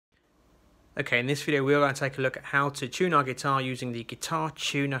Okay, in this video we are going to take a look at how to tune our guitar using the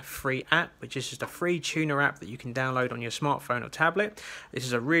GuitarTuna free app, which is just a free tuner app that you can download on your smartphone or tablet. This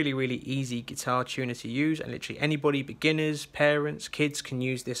is a really easy guitar tuner to use, and literally anybody, beginners, parents, kids, can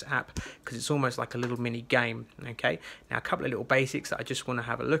use this app because it's almost like a little mini game. Okay, now a couple of little basics that I just want to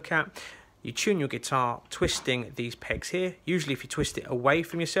have a look at. You tune your guitar twisting these pegs here. Usually if you twist it away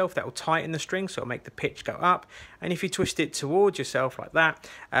from yourself, that will tighten the string, so it'll make the pitch go up. And if you twist it towards yourself like that,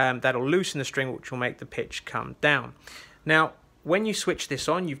 that'll loosen the string, which will make the pitch come down. Now, when you switch this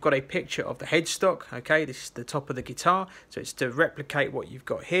on, you've got a picture of the headstock. Okay, this is the top of the guitar, so it's to replicate what you've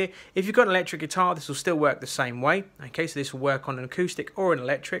got here. If you've got an electric guitar, this will still work the same way. Okay, so this will work on an acoustic or an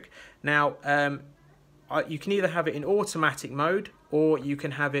electric. Now, you can either have it in automatic mode or you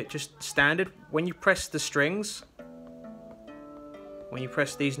can have it just standard. When you press the strings, when you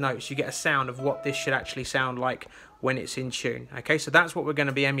press these notes, you get a sound of what this should actually sound like when it's in tune. Okay, so that's what we're going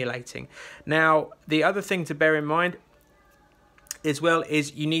to be emulating. Now, the other thing to bear in mind as well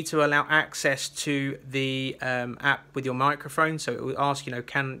is you need to allow access to the app with your microphone. So it will ask, you know,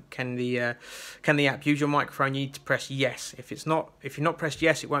 can the app use your microphone? You need to press yes. If you're not pressed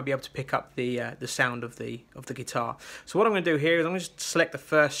yes, it won't be able to pick up the sound of the guitar. So what I'm going to do here is I'm going to just select the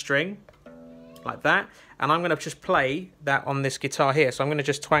first string like that, and I'm going to just play that on this guitar here. So I'm going to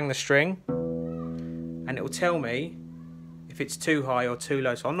just twang the string, and it will tell me if it's too high or too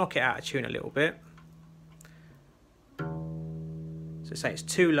low. So I'll knock it out of tune a little bit. So say it's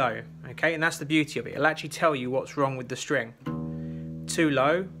too low, okay, and that's the beauty of it. It'll actually tell you what's wrong with the string. Too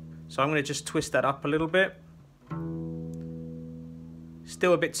low, so I'm going to just twist that up a little bit.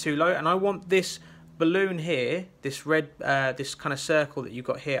 Still a bit too low, and I want this balloon here, this red, this kind of circle that you've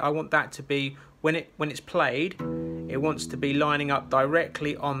got here. I want that to be, when it's played, it wants to be lining up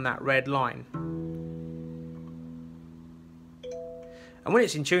directly on that red line. And when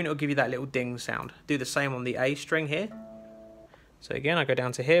it's in tune, it'll give you that little ding sound. Do the same on the A string here. So again, I go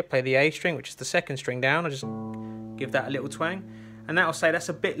down to here, play the A string, which is the second string down. I just give that a little twang, and that'll say that's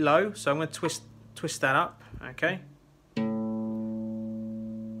a bit low. So I'm going to twist that up. Okay. I'm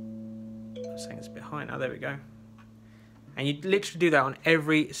saying it's a bit high now. There we go. And you literally do that on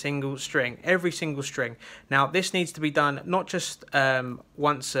every single string. Now, this needs to be done not just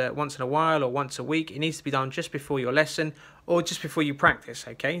once in a while or once a week. It needs to be done just before your lesson or just before you practice.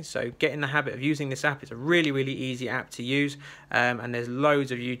 Okay, so get in the habit of using this app. It's a really easy app to use, and there's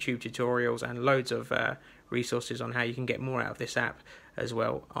loads of YouTube tutorials and loads of resources on how you can get more out of this app as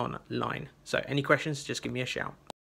well online. So any questions, just give me a shout.